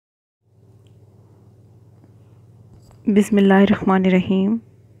Bismillahirrahmanirrahim.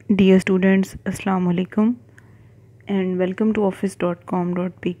 Dear students, Assalamu alaikum and welcome to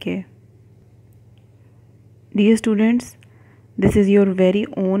office.com.pk. Dear students, this is your very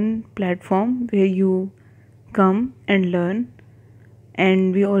own platform where you come and learn,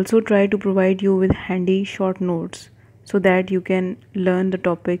 and we also try to provide you with handy short notes so that you can learn the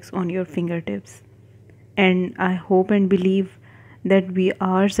topics on your fingertips. And I hope and believe that we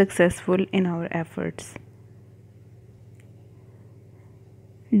are successful in our efforts.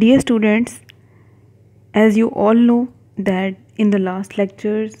 Dear students, as you all know that in the last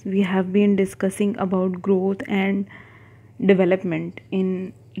lectures we have been discussing about growth and development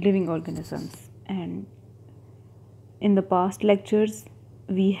in living organisms, and in the past lectures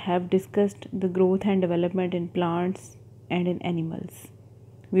we have discussed the growth and development in plants and in animals.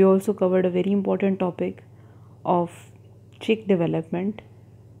 We also covered a very important topic of chick development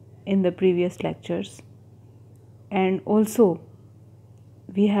in the previous lectures, and also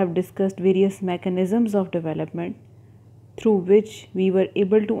we have discussed various mechanisms of development through which we were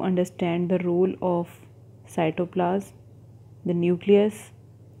able to understand the role of cytoplasm, the nucleus,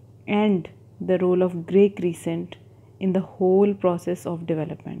 and the role of gray crescent in the whole process of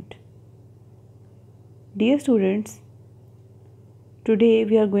development. Dear students, today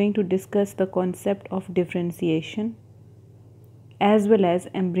we are going to discuss the concept of differentiation as well as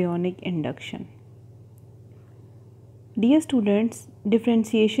embryonic induction. Dear students,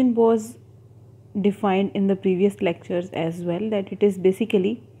 differentiation was defined in the previous lectures as well, that it is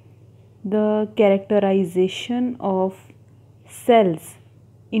basically the characterization of cells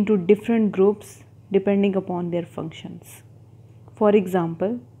into different groups depending upon their functions. For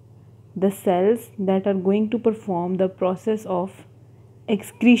example, the cells that are going to perform the process of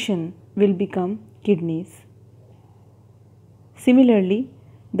excretion will become kidneys. Similarly,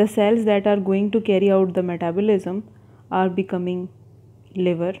 the cells that are going to carry out the metabolism are becoming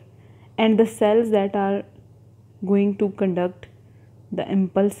liver, and the cells that are going to conduct the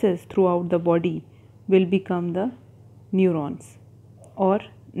impulses throughout the body will become the neurons or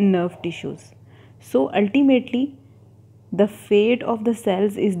nerve tissues. So ultimately the fate of the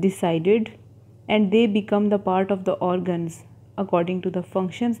cells is decided and they become the part of the organs according to the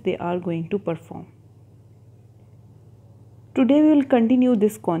functions they are going to perform. Today we will continue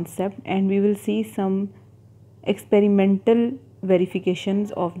this concept and we will see some experimental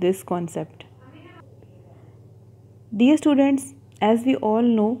verifications of this concept. Dear students, as we all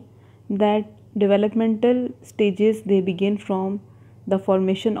know that developmental stages, they begin from the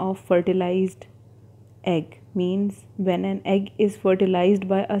formation of fertilized egg. Means when an egg is fertilized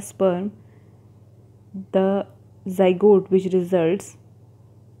by a sperm, the zygote which results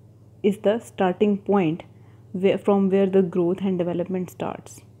is the starting point from where the growth and development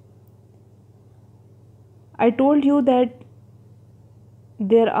starts. I told you that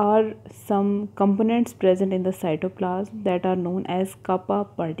there are some components present in the cytoplasm that are known as kappa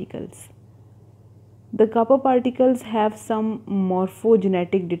particles. The kappa particles have some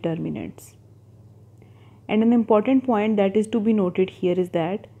morphogenetic determinants. And an important point that is to be noted here is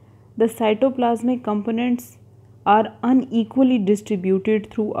that the cytoplasmic components are unequally distributed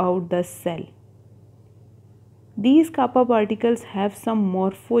throughout the cell. These kappa particles have some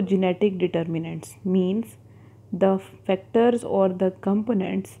morphogenetic determinants, means the factors or the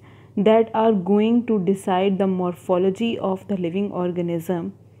components that are going to decide the morphology of the living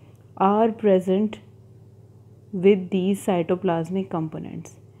organism are present with these cytoplasmic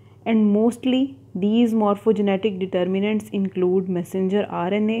components. And mostly these morphogenetic determinants include messenger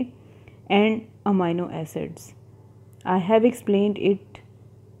RNA and amino acids. I have explained it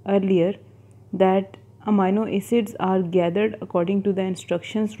earlier that amino acids are gathered according to the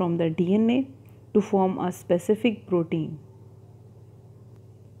instructions from the DNA to form a specific protein.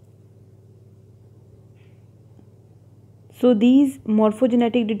 So these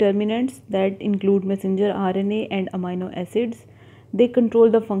morphogenetic determinants that include messenger RNA and amino acids, they control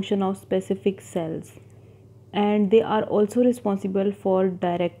the function of specific cells, and they are also responsible for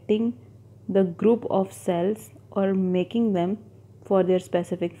directing the group of cells or making them for their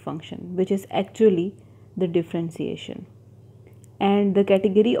specific function, which is actually the differentiation. And the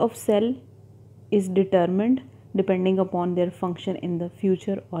category of cell is determined depending upon their function in the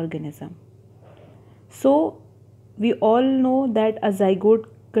future organism. So we all know that a zygote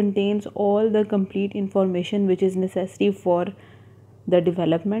contains all the complete information which is necessary for the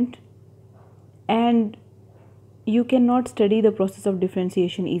development, and you cannot study the process of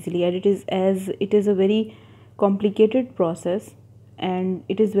differentiation easily, and it is a very complicated process, and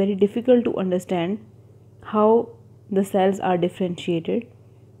it is very difficult to understand how the cells are differentiated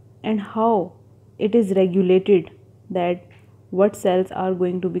and how it is regulated that what cells are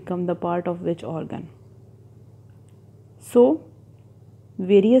going to become the part of which organ. So,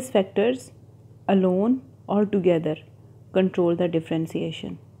 various factors alone or together control the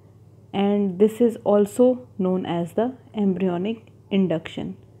differentiation, and this is also known as the embryonic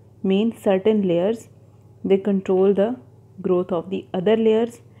induction. Means certain layers, they control the growth of the other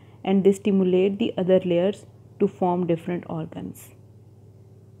layers and they stimulate the other layers to form different organs.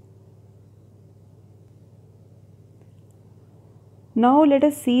 Now let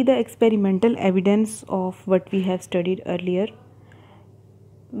us see the experimental evidence of what we have studied earlier.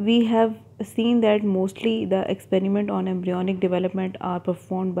 We have seen that mostly the experiment on embryonic development are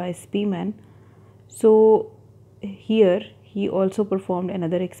performed by Spearman. So here he also performed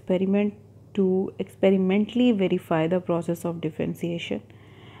another experiment to experimentally verify the process of differentiation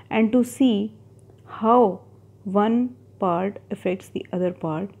and to see how one part affects the other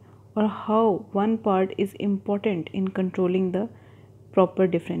part, or how one part is important in controlling the proper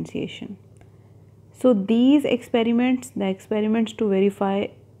differentiation. So these experiments, the experiments to verify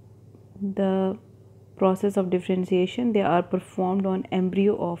the process of differentiation, they are performed on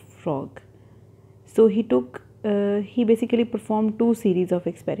embryo of frog. So he basically performed two series of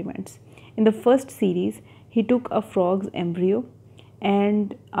experiments. In the first series, he took a frog's embryo,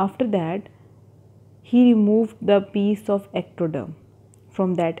 and after that he removed the piece of ectoderm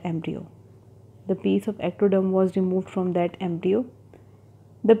from that embryo. The piece of ectoderm was removed from that embryo.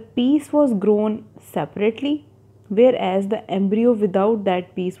 The piece was grown separately, whereas the embryo without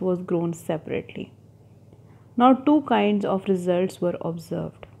that piece was grown separately. Now two kinds of results were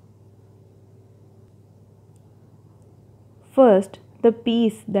observed. First, the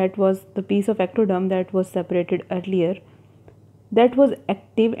piece of ectoderm that was separated earlier, that was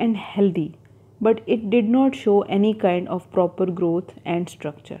active and healthy, but it did not show any kind of proper growth and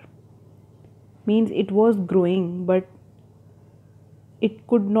structure. Means it was growing, but it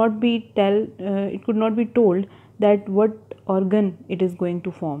could not be told that what organ it is going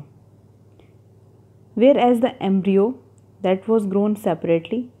to form. Whereas the embryo that was grown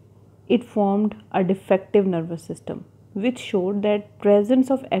separately, it formed a defective nervous system, which showed that presence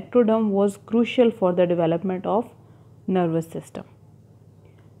of ectoderm was crucial for the development of nervous system.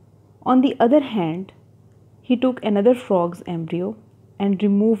 On the other hand, he took another frog's embryo and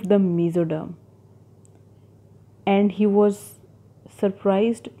removed the mesoderm, and he was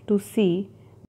surprised to see